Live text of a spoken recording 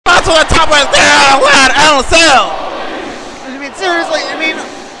to the top right there. I don't sell. I mean, seriously, I mean,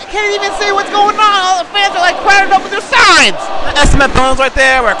 I can't even see what's going on. All the fans are like crowded up with their signs. SMF Bones right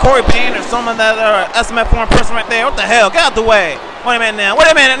there, or Corey Payne, or someone that, or SMF foreign person right there. What the hell? Get out the way. Wait a minute now.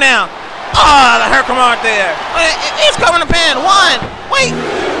 Wait a minute now. Oh, the Hurricane right there. He's covering the pin. One. Wait.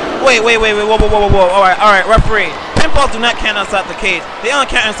 Whoa. All right, referee. Pinfalls do not count outside the cage. They only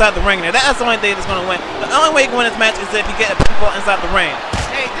count inside the ring there. That's the only thing that's going to win. The only way you can win this match is if you get a pinfall inside the ring.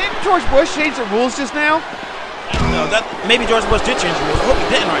 Hey, didn't George Bush change the rules just now? No, maybe George Bush did change the rules. I hope he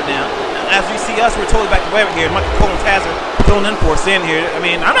didn't right now. As you see us, we're totally back to where we're here. Michael Cole and Taz are filling in for us in here. I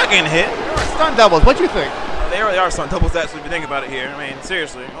mean, I'm not getting hit. They are stunt doubles. What do you think? They really are stunt doubles, actually, if you think about it here. I mean,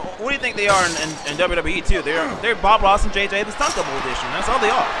 seriously. What do you think they are in WWE, too? They're Bob Ross and JJ, the stunt double edition. That's all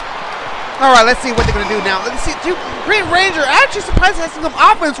they are. All right, let's see what they're going to do now. Let's see. Green Ranger actually surprised has some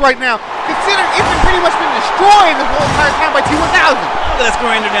offense right now, considering it's pretty much been destroyed the whole entire time by T1000. Look at this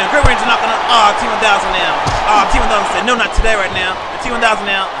Green Ranger now. Green Ranger not going to. T1000 now. T1000 said no, not today right now. T1000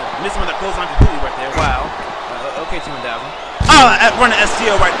 now. Missing with that clothesline completely right there. Wow. Okay, T1000. Running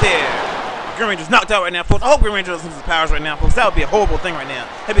STO right there. Green Ranger's knocked out right now, folks. I hope Green Ranger doesn't lose his powers right now, folks. That would be a horrible thing right now.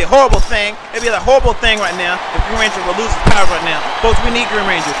 It'd be a horrible thing. It'd be a horrible thing right now if Green Ranger would lose his powers right now. Folks, we need Green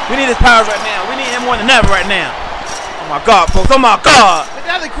Ranger. We need his powers right now. We need him more than ever right now. Oh my God, folks. Oh my God. But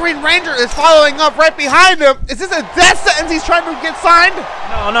now the Green Ranger is following up right behind him. Is this a death sentence he's trying to get signed?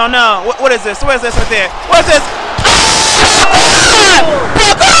 No. What is this? What is this right there? What is this?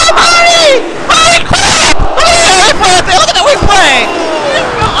 Holy crap! Look at the replay!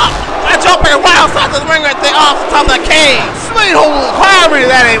 That jumper right outside the ring right there, off the top of the cage. Sweet holy clarity,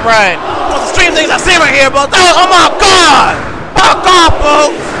 that ain't right. One of the extreme things I've seen right here, but oh my God! Oh God,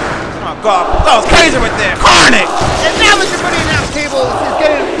 folks! Oh my God, that was crazy right there. Carnage! And now the Djibouti announce table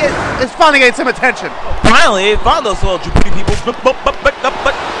is finally getting some attention. Finally, found those little Djibouti people. Djibouti,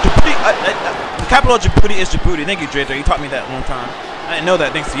 the capital of Djibouti is Djibouti. Thank you, JJ. You taught me that one time. I didn't know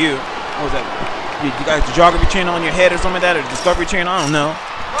that thanks to you. What was that? You guys, the Geography Channel on your head or something like that, or Discovery Channel? I don't know.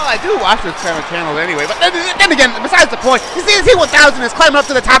 Well, I do watch this kind of channels anyway, but then again, besides the point, you see the T1000 is climbing up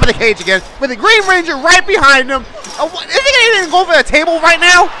to the top of the cage again, with the Green Ranger right behind him. Is he going to even go for the table right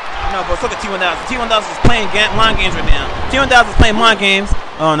now? No, but look at T1000. T1000 is playing mind games right now. T1000 is playing mind games.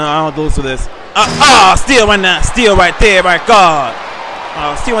 Oh no, I don't lose to this. Steal right now. Steal right there, my God.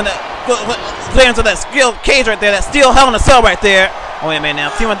 Steal in that, playing into that steel cage right there, that steel hell in a cell right there. Oh, wait a minute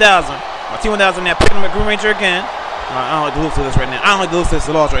now. T1000. T1000 now picking up a Green Ranger again. I don't like the looks of this right now. I don't like the looks of this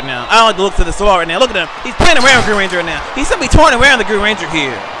at all right now. I don't like the looks of this at all right now. Look at him. He's playing around with Green Ranger right now. He's simply touring around the Green Ranger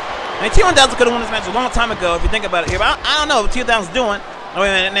here. I mean, T1000 could have won this match a long time ago if you think about it here. But I don't know what T1000's doing. Oh,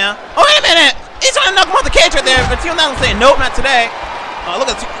 wait a minute now. Oh, wait a minute. He's trying to knock him off the cage right there. But T1000's saying, nope, not today.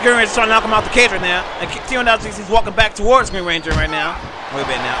 Look at Green Ranger trying to knock him off the cage right now. And T1000 he's walking back towards Green Ranger right now. Wait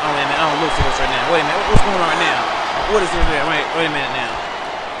a minute now. Oh, wait a minute. I don't look for this right now. Wait a minute. What's going on right now? What is this there? Wait a minute now.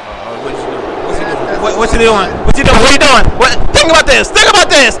 What is he doing? What's he doing? What's he doing? What are you doing? Think about this! Think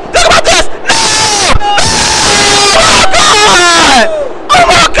about this! Think about this! No! Oh my God! Oh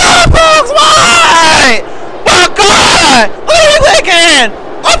my God, folks! Why? Oh my God! What are you thinking?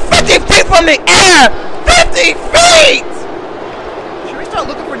 I'm 50 feet from the air! 50 feet! Should we start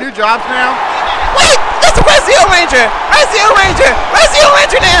looking for new jobs now? Wait! That's the Steel Ranger! Steel Ranger! Steel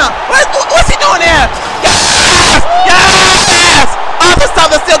Ranger now! What's he doing there? Yes! Yes! Off the top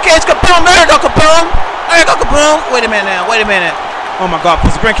of the steel cage, kaboom! There you go, kaboom! There you go, kaboom! Wait a minute now, wait a minute. Oh my God,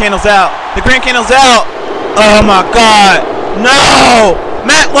 the green candle's out. The green candle's out! Oh my God! No!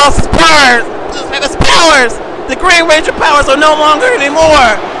 Matt lost his powers! His powers! The Green Ranger powers are no longer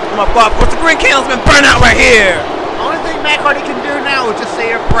anymore! Oh my God, the green candle's been burned out right here! The only thing Matt Hardy can do now is just say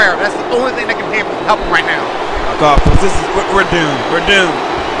a prayer. That's the only thing that can help him right now. Oh my God, folks, we're doomed. We're doomed.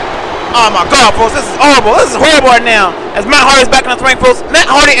 Oh my God, folks, this is horrible. This is horrible right now. As Matt Hardy's back in the ring, folks, Matt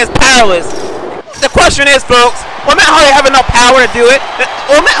Hardy is powerless. The question is, folks, will Matt Hardy have enough power to do it?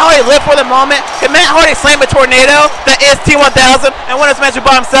 Will Matt Hardy live for the moment? Can Matt Hardy slam a tornado that is T1000 and win this match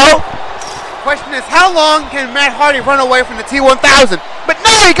by himself? The question is, how long can Matt Hardy run away from the T1000? But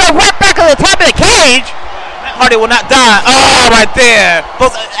no, he goes right back on the top of the cage. Matt Hardy will not die. Oh, right there.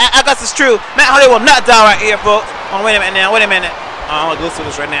 Folks, I guess it's true. Matt Hardy will not die right here, folks. Oh, wait a minute now. Wait a minute. I want to go through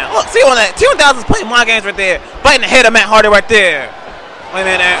this right now. Look, see on that. T1000's playing mind games right there. Biting the head of Matt Hardy right there. Wait a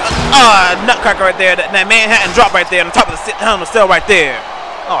minute. Nutcracker right there. That Manhattan drop right there on the top of the helmet cell right there.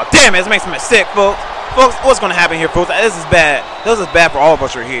 Oh, damn it. This makes me sick, folks. Folks, what's going to happen here, folks? This is bad. This is bad for all of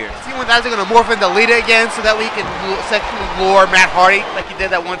us right here. T1000 going to morph into Lita again so that we can sexually lure Matt Hardy like he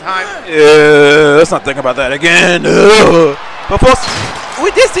did that one time? Yeah, let's not think about that again. But folks, we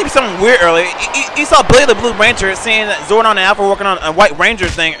we did see something weird earlier. You saw Billy the Blue Ranger saying that Zordon and Alpha were working on a White Ranger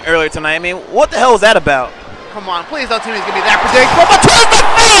thing earlier tonight. I mean, what the hell is that about? Come on, please don't tell me he's gonna be that predictable. But twist the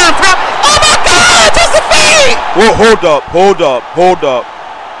feet on top. Oh my God, twist the feet! Whoa, hold up.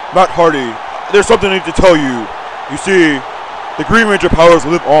 Matt Hardy, there's something I need to tell you. You see, the Green Ranger powers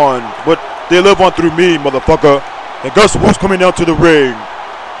live on, but they live on through me, motherfucker. And guess who's coming down to the ring?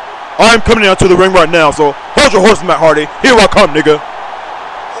 I'm coming down to the ring right now, so hold your horse, Matt Hardy. Here I come, nigga.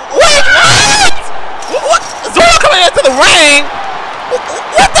 Wait, what? Zordon coming into the ring?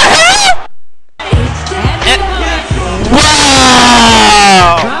 What the hell?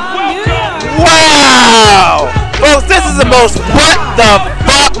 Wow! Folks, this is the most what the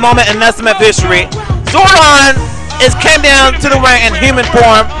fuck moment in SMF history. Zordon came down to the ring in human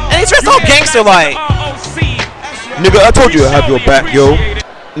form, and he's dressed all gangster-like. Nigga, I told you I have your back, yo.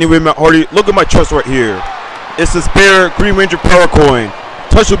 Anyway, Matt Hardy, look at my chest right here. It's a spare Green Ranger power coin.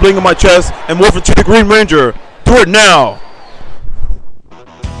 Touch the bling on my chest and morph into the Green Ranger. Do it now.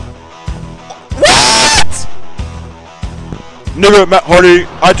 What? Nigga, Matt Hardy,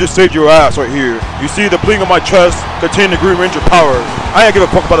 I just saved your ass right here. You see the bling on my chest containing the Green Ranger powers. I ain't give a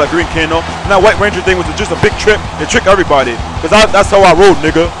fuck about that green candle. And that White Ranger thing was just a big trick to trick everybody. Cause that's how I rolled,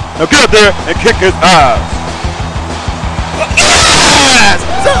 nigga. Now get up there and kick his ass. Yes!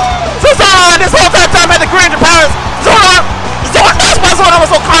 So Zordon this whole entire time had the Green Ranger powers. Zordon, that's why Zordon was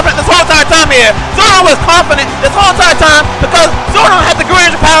so confident this whole entire time here. Zordon was confident this whole entire time because Zordon had the Green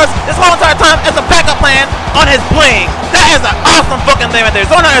Ranger powers this whole entire time as a backup plan on his bling. That is an awesome fucking thing right there.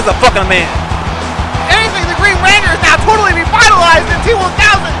 Zordon is a fucking man. Anything, the Green Ranger is now totally revitalized in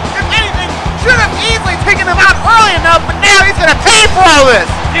T-1000. If anything, should have easily taken him out early enough, but now he's gonna pay for all this.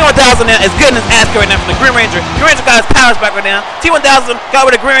 T-1000 now is getting his ass kicked right now from the Green Ranger. Green Ranger got his powers back right now. T-1000 got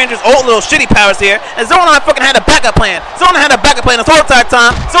rid of Green Ranger's old little shitty powers here, and Zordon fucking had a backup plan. Zordon had a backup plan this whole entire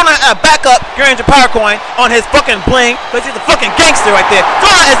time. Zordon had a backup Green Ranger power coin on his fucking bling, because he's a fucking gangster right there.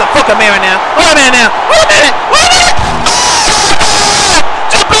 Zordon is a fucking man right now. Wait a minute now. Wait a minute.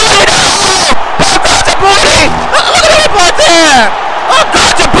 Jabuti! Oh God, Jabuti! Look at him right there! Oh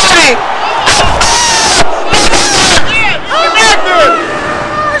God, Jabuti!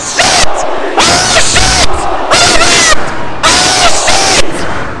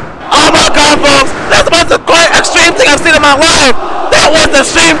 Folks, that's about the great extreme thing I've seen in my life. That was the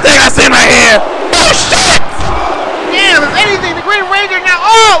extreme thing I've seen right here. Oh shit! Damn, if anything, the Green Ranger now.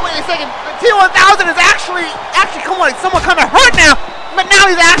 Oh, wait a second. T-1000 is actually somewhat kind of hurt now, but now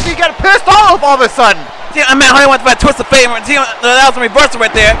he's actually got pissed off all of a sudden. Yeah, I mean, I went for that twist of fate. T-1000 reversal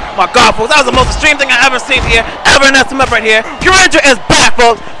right there. My God, folks, that was the most extreme thing I've ever seen here, ever in SMF right here. Green Ranger is back,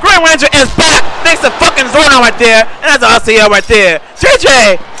 folks. Green Ranger is back. Thanks to fucking Zordon right there, and that's an RCL right there.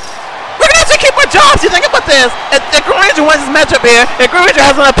 JJ. We're gonna actually keep our jobs. You think about this. If Green Ranger wins this matchup here, if Green Ranger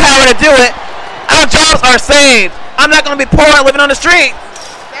has enough power to do it, our jobs are saved. I'm not gonna be poor and living on the street.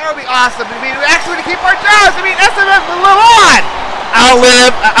 That would be awesome. I mean, we actually to keep our jobs. I mean, SMF will live on.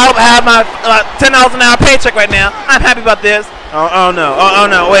 I'll have my $10 an hour paycheck right now. I'm happy about this. Oh no.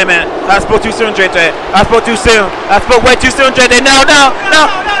 Wait a minute. I spoke too soon, JJ. I spoke too soon. I spoke way too soon, JJ. No.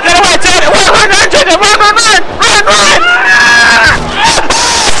 Get away, JJ. Run, JJ. Run.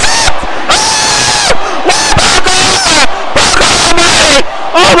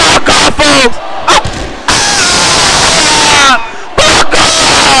 Oh my God, folks!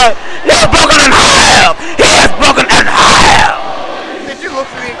 God! He is broken in half! He is broken in half! Did you look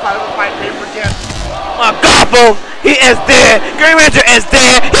for the classified papers yet? My God, folks! He is dead! Green Ranger is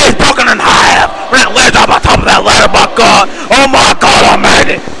dead! He is broken in half! We're not ledge up on top of that ladder, my God! Oh my God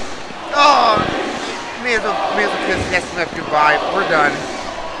almighty! Oh, may as well kiss SMF goodbye. We're done.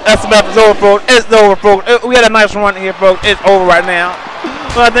 SMF is over, folks. It's over, folks. We had a nice run here, folks. It's over right now.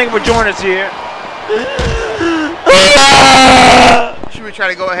 Well, thank you for joining us here. Should we try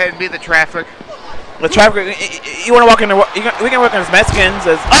to go ahead and beat the traffic? The traffic. You want to walk in? We can work in as Mexicans.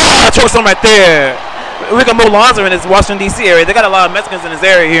 I chose some right there. We can mow lawns in this Washington D.C. area. They got a lot of Mexicans in this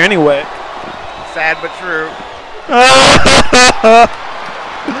area here anyway. Sad but true.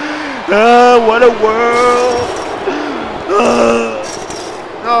 What a world.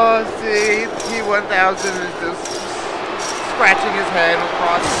 Oh, see, T-1000 is just scratching his head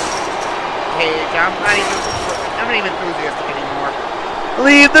across the page. I'm not even enthusiastic anymore.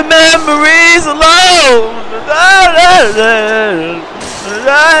 Leave the memories alone. I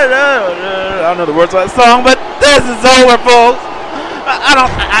don't know the words of that song, but this is over, folks.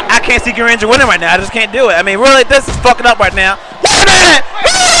 I can't see Green Ranger winning right now. I just can't do it. I mean, really, this is fucking up right now. Wait a minute!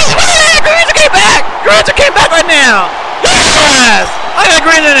 Green Ranger came back! Green Ranger came back right now! Yes! I got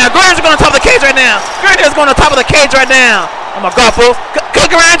Green Ranger now. Green Ranger going on top of the cage right now. Green Ranger's going on top of the cage right now. Oh my God, folks.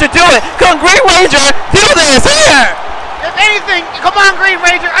 Could Green Ranger do it? Could Green Ranger do this here? If anything, come on, Green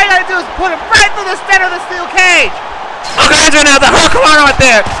Ranger. All you gotta do is put him right through the center of the steel cage. Oh, Green Ranger now, the Hurricane right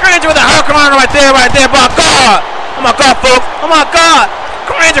there. Green Ranger with the Hurricane right there, my God. Oh my God, folks. Oh my God.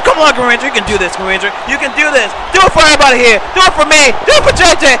 Green Ranger, come on, Green Ranger. You can do this, Green Ranger. You can do this. Do it for everybody here. Do it for me. Do it for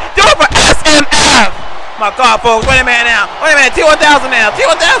JJ. Do it for SMF. My God, folks. Wait a minute now. Wait a minute. T1000 now.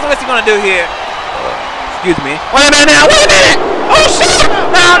 T1000, what's he gonna do here? Excuse me. Wait a minute now. Wait a minute. Oh shit.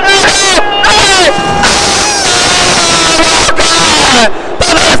 No. Hey. Oh my God.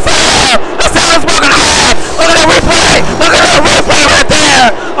 Look at the sound. The sound is broken off. Look at the replay. Look at the replay right there.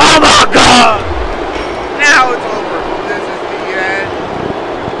 Oh my God. Now it's over. This is the end.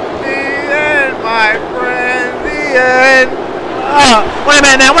 The end, my friend. The end. Wait a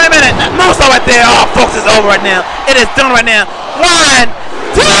minute now. Wait a minute. Moonsault right there. Oh, folks, it's over right now. It is done right now. 1,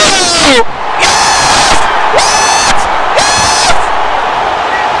 2. Yes. What? Yes.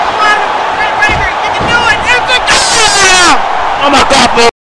 Come on, Green Ranger. You can do it. It's a go. Oh my God, folks.